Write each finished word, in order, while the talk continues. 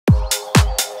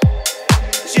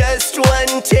just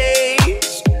one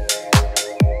taste.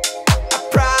 I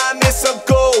promise I'll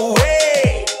go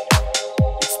away.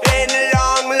 It's been a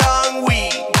long, long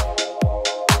week,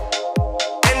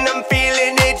 and I'm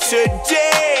feeling it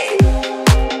today.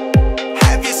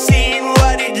 Have you seen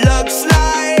what it looks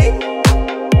like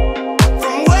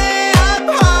from way up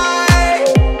high?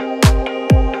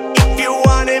 If you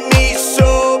wanted me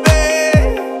so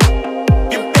bad,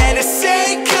 you better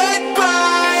say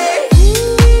goodbye.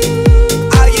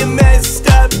 Are you messed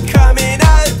up coming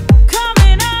up?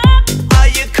 Are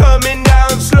you coming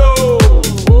down slow?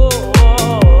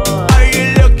 Are you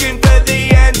looking for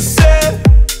the answer,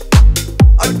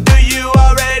 or do you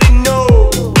already know?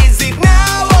 Is it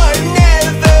now or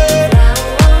never?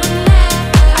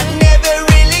 I never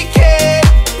really care.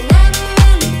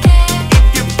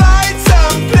 If you find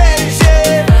some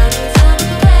pleasure,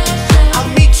 I'll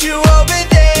meet you over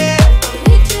there.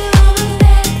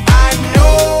 I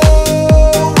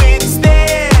know it's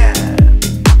there,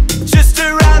 just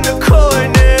around the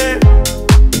corner,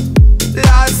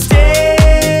 lost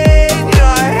in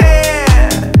your hair,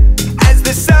 as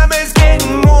the summer's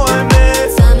getting warmer.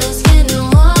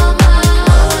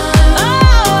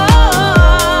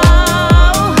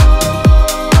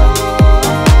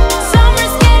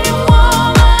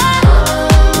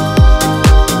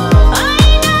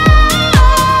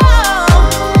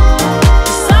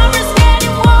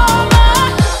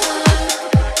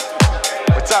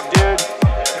 What's up, dude?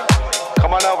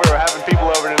 Come on over. We're having people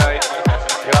over tonight.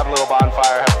 We're gonna have a little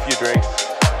bonfire, have a few drinks.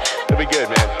 It'll be good,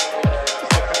 man.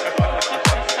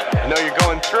 I know you're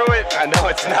going through it. I know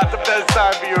it's not the best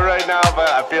time for you right now, but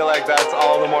I feel like that's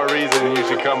all the more reason you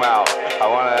should come out. I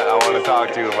wanna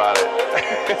talk to you about it.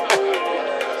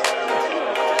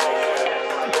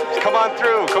 Come on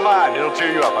through. Come on. It'll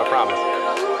cheer you up. I promise.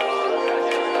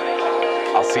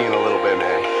 I'll see you in a little bit,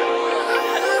 man.